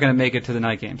 he's not going to make it to the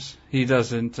night games. He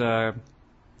doesn't. He'll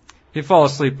fall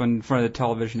asleep in front of the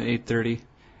television at 8:30,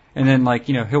 and then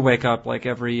he'll wake up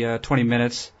every 20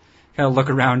 minutes, kind of look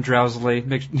around drowsily,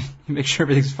 make sure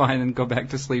everything's fine, and go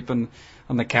back to sleep on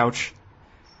the couch.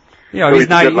 So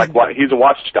he's a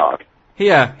watchdog.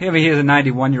 Yeah, I mean, he's a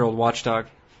 91-year-old watchdog.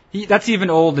 That's even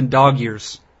old in dog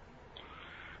years.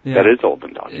 Yeah. That is old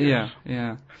in dog years.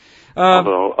 Yeah.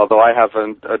 Although I have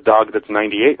a dog that's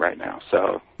 98 right now,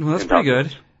 so. Well, that's pretty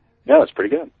good. Yeah, that's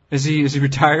pretty good. Is he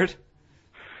retired?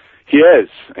 He is,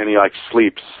 and he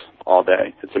sleeps all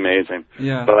day. It's amazing.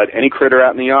 Yeah. But any critter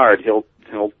out in the yard, he'll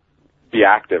be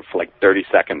active for 30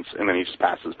 seconds, and then he just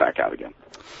passes back out again.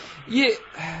 Yeah.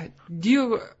 Do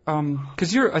you?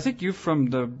 Because I think you're from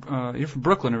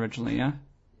Brooklyn originally, yeah.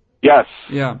 Yes.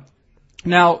 Yeah.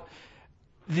 Now,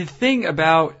 the thing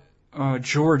about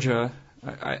Georgia,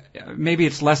 maybe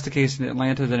it's less the case in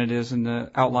Atlanta than it is in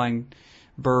the outlying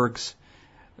burgs,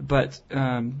 but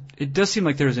it does seem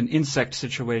like there's an insect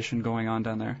situation going on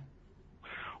down there.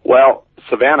 Well,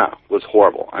 Savannah was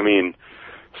horrible. I mean,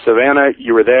 Savannah,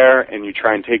 you were there and you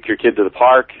try and take your kid to the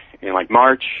park in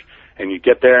March, and you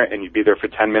get there and you'd be there for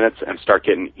 10 minutes and start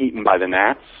getting eaten by the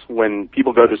gnats. When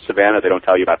people go to Savannah, they don't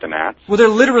tell you about the gnats. Well, they're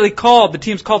literally the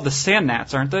team's called the Sand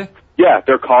Gnats, aren't they? Yeah,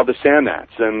 they're called the sand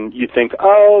gnats, and you think,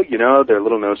 they're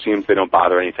little no-seams, they don't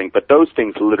bother anything, but those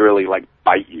things literally,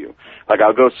 bite you.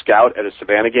 I'll go scout at a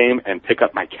Savannah game and pick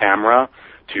up my camera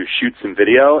to shoot some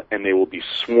video, and they will be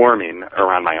swarming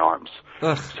around my arms.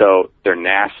 Ugh. So they're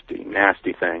nasty,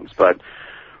 nasty things. But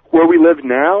where we live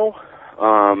now,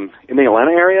 in the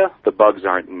Atlanta area, the bugs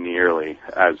aren't nearly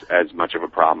as much of a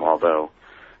problem, although,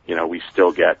 we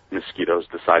still get mosquitoes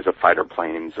the size of fighter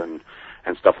planes and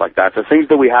stuff like that. The things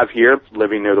that we have here,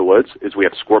 living near the woods, is we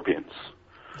have scorpions.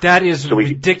 That is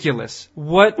ridiculous.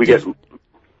 We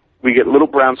get little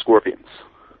brown scorpions.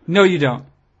 No, you don't.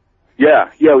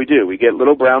 Yeah, we do. We get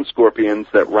little brown scorpions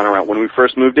that run around. When we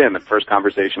first moved in, the first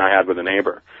conversation I had with a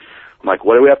neighbor, I'm like,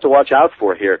 what do we have to watch out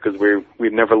for here? Because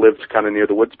we've never lived kind of near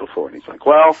the woods before. And he's like,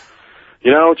 well,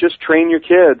 just train your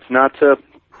kids not to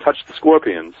touch the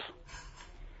scorpions.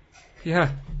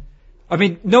 Yeah. I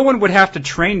mean, no one would have to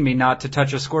train me not to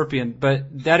touch a scorpion,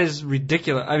 but that is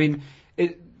ridiculous. I mean,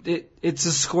 it's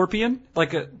a scorpion?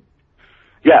 Like a...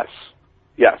 Yes.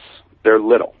 They're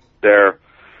little. They're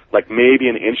like maybe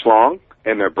an inch long,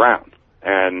 and they're brown.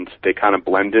 And they kind of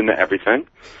blend into everything.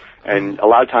 And a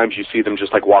lot of times you see them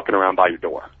just like walking around by your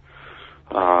door.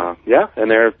 And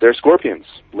they're scorpions.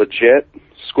 Legit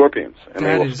scorpions. And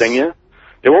they will sting you.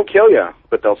 They won't kill you,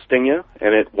 but they'll sting you,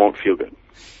 and it won't feel good.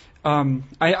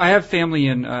 I have family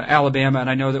in Alabama, and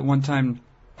I know that one time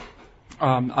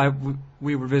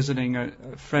we were visiting a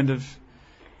friend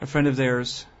of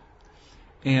theirs,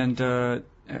 and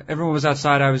everyone was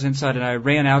outside, I was inside, and I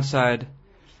ran outside,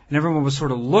 and everyone was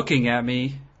sort of looking at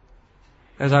me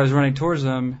as I was running towards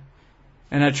them,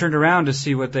 and I turned around to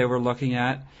see what they were looking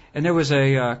at, and there was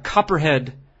a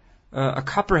copperhead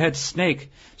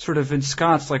snake sort of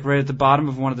ensconced like right at the bottom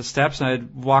of one of the steps, and I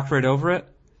had walked right over it.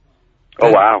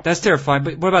 Oh, wow. That's terrifying.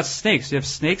 But what about snakes? Do you have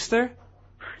snakes there?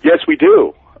 Yes, we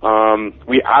do.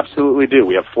 We absolutely do.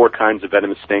 We have 4 kinds of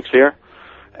venomous snakes here.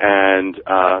 And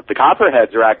the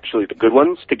copperheads are actually the good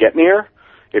ones to get near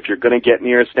if you're going to get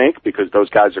near a snake, because those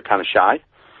guys are kind of shy,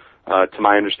 to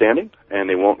my understanding, and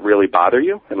they won't really bother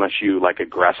you unless you like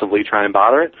aggressively try and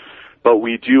bother it. But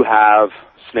we do have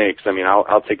snakes. I mean,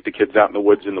 I'll take the kids out in the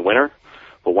woods in the winter,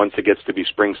 but once it gets to be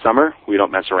spring, summer, we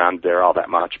don't mess around there all that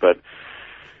much. But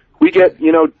we get,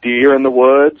 deer in the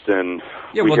woods, and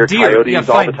we hear coyotes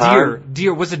all the time.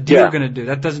 Deer. What's a deer going to do?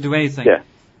 That doesn't do anything. Yeah.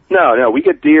 No, we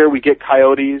get deer, we get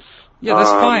coyotes. Yeah,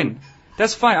 that's fine.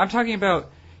 That's fine. I'm talking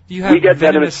about, we get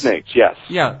venomous snakes, yes.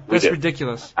 Yeah, that's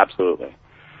ridiculous. Absolutely.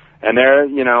 And they're,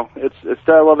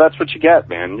 that's what you get,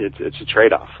 man. It's a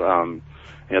trade-off.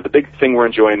 The big thing we're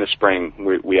enjoying this spring,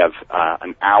 we have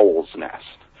an owl's nest.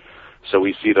 So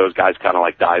we see those guys kind of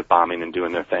like dive bombing and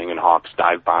doing their thing, and hawks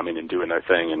dive bombing and doing their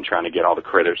thing, and trying to get all the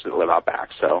critters that live out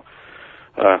back. So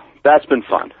that's been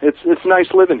fun. It's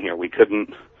nice living here. We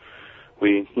can't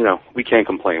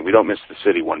complain. We don't miss the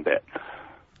city one bit.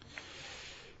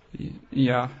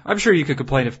 Yeah, I'm sure you could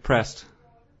complain if pressed.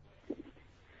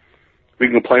 We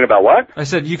can complain about what? I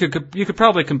said you could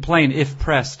probably complain if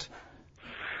pressed.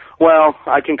 Well,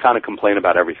 I can kind of complain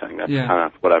about everything. That's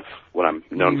kind of what I'm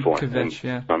known for in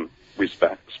some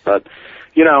respects. But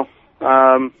no,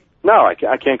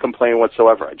 I can't complain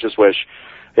whatsoever. I just wish,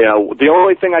 the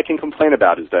only thing I can complain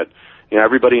about is that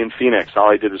everybody in Phoenix,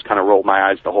 all I did was kind of roll my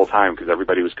eyes the whole time because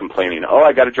everybody was complaining. Oh,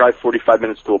 I got to drive 45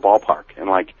 minutes to a ballpark, and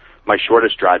like my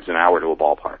shortest drive's an hour to a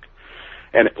ballpark.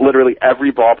 And literally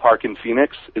every ballpark in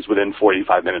Phoenix is within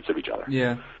 45 minutes of each other.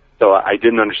 Yeah. So I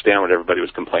didn't understand what everybody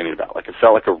was complaining about. Like, it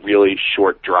felt like a really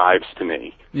short drives to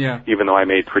me. Yeah. Even though I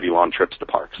made pretty long trips to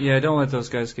parks. Yeah, don't let those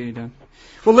guys get you down.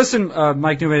 Well, listen,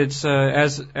 Mike Newman, it's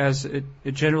as it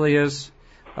generally is.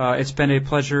 It's been a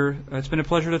pleasure. It's been a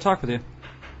pleasure to talk with you.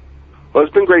 Well,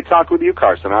 it's been great talking with you,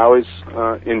 Carson. I always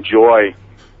enjoy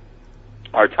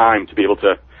our time to be able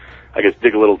to, I guess,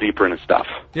 dig a little deeper into stuff.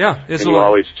 Yeah, it's and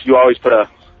you always put a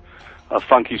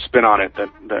funky spin on it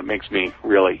that makes me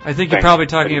really. I think you're probably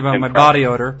talking about my body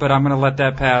odor, but I'm going to let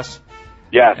that pass.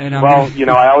 Yes.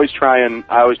 I always try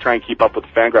and keep up with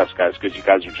the Fangraphs guys because you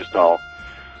guys are just all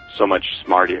so much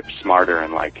smarter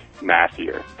and like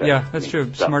mathier. Yeah, that's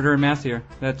true. So. Smarter and mathier.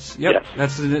 That's Yes.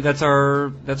 That's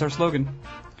our slogan.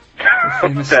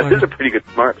 That is a pretty good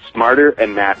smarter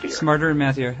and mathier. Smarter and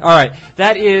mathier. All right,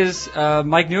 that is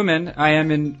Mike Newman. I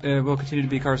am will continue to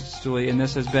be Carson Cistulli, and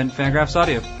this has been Fangraphs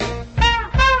Audio.